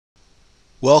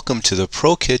Welcome to the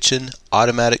ProKitchen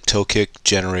Automatic Toe Kick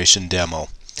Generation Demo.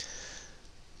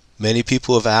 Many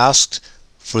people have asked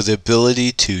for the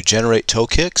ability to generate toe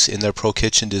kicks in their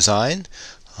ProKitchen design.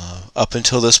 Up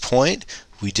until this point,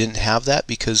 we didn't have that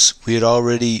because we had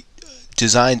already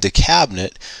designed the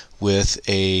cabinet with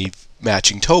a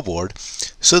matching toe board,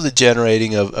 so the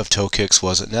generating of toe kicks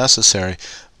wasn't necessary.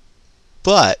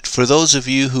 But for those of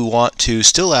you who want to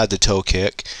still add the toe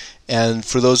kick, and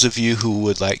for those of you who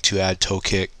would like to add toe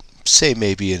kick, say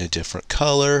maybe in a different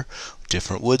color,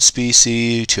 different wood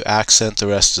species, to accent the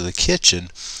rest of the kitchen,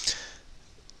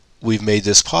 we've made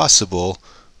this possible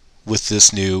with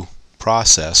this new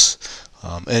process.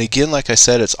 And again, like I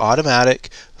said, it's automatic,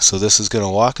 so this is going to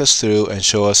walk us through and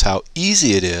show us how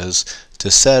easy it is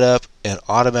to set up and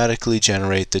automatically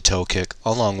generate the toe kick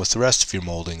along with the rest of your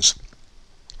moldings.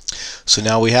 So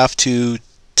now we have to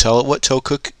tell it what toe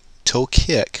kick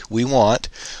we want.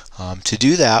 To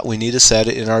do that, we need to set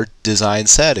it in our design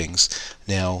settings.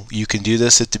 Now, you can do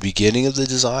this at the beginning of the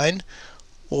design,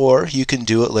 or you can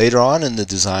do it later on in the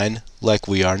design like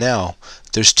we are now.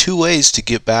 There's two ways to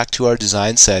get back to our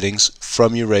design settings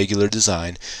from your regular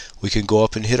design. We can go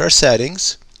up and hit our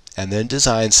settings and then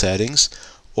design settings,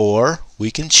 or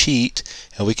we can cheat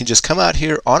and we can just come out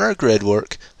here on our grid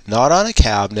work, not on a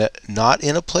cabinet, not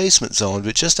in a placement zone,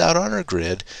 but just out on our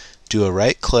grid, do a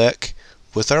right click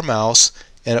with our mouse,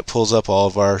 and it pulls up all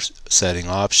of our setting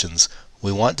options.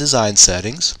 We want design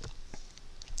settings.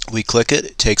 We click it,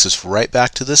 it takes us right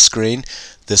back to this screen.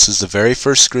 This is the very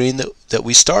first screen that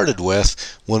we started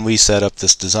with when we set up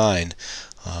this design.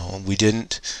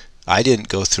 I didn't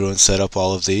go through and set up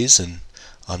all of these, and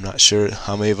I'm not sure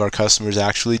how many of our customers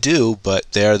actually do,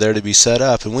 but they are there to be set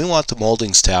up, and we want the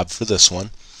Moldings tab for this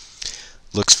one.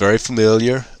 Looks very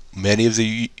familiar. Many of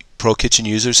the ProKitchen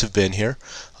users have been here.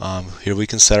 Here we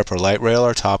can set up our light rail,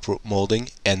 our top molding,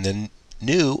 and then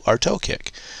new, our toe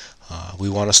kick. We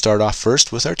want to start off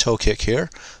first with our toe kick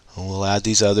here, and we'll add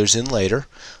these others in later.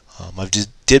 I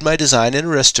did my design in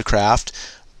Aristocraft,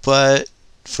 but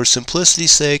for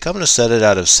simplicity's sake, I'm going to set it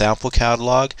out of sample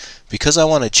catalog because I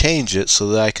want to change it so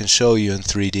that I can show you in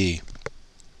 3D.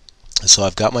 So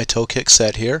I've got my toe kick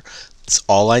set here. That's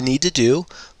all I need to do.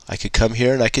 I could come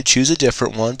here and I could choose a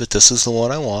different one, but this is the one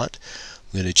I want.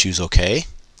 I'm going to choose OK.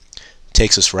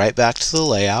 Takes us right back to the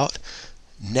layout.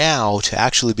 Now, to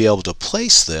actually be able to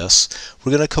place this,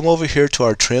 we're going to come over here to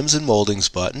our Trims and Moldings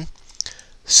button.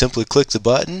 Simply click the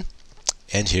button,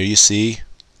 and here you see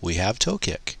we have toe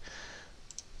kick.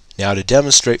 Now, to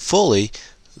demonstrate fully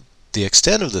the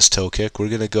extent of this toe kick, we're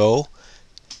going to go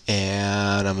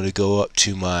and I'm going to go up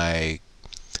to my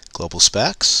global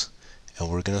specs, and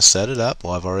we're going to set it up.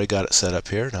 Well, I've already got it set up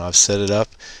here. Now I've set it up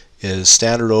as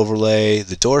standard overlay.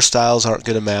 The door styles aren't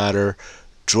going to matter.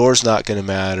 Drawers not going to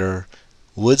matter.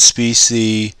 Wood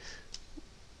species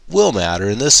will matter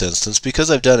in this instance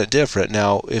because I've done it different.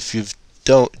 Now, if you've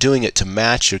doing it to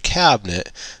match your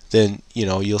cabinet, then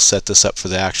you'll set this up for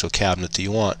the actual cabinet that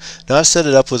you want. Now I've set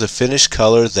it up with a finished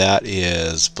color that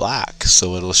is black,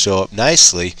 so it'll show up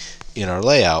nicely in our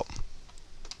layout.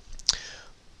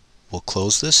 We'll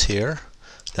close this here.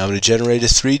 Now I'm going to generate a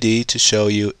 3D to show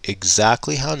you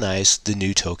exactly how nice the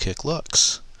new toe kick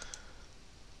looks.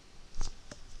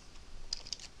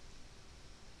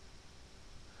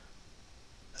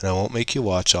 And I won't make you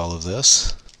watch all of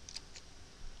this.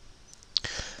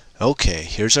 Okay,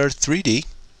 here's our 3D.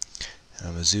 And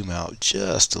I'm going to zoom out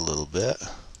just a little bit.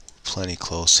 Plenty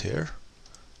close here.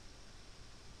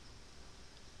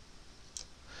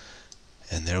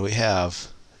 And there we have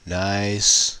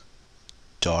nice,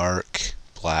 dark,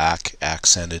 black,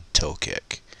 accented toe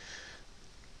kick.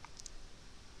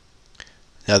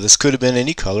 Now this could have been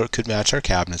any color. It could match our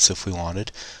cabinets if we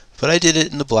wanted. But I did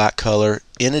it in the black color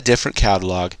in a different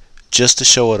catalog just to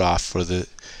show it off for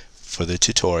the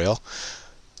tutorial.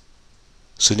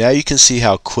 So now you can see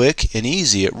how quick and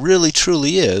easy it really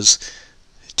truly is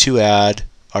to add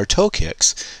our toe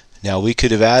kicks. Now we could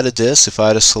have added this if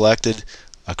I'd have selected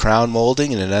a crown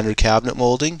molding and an under cabinet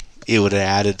molding. It would have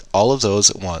added all of those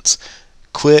at once.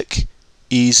 Quick,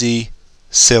 easy,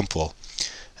 simple.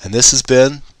 And this has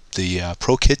been the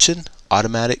ProKitchen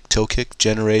Automatic Toe Kick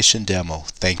Generation Demo.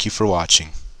 Thank you for watching.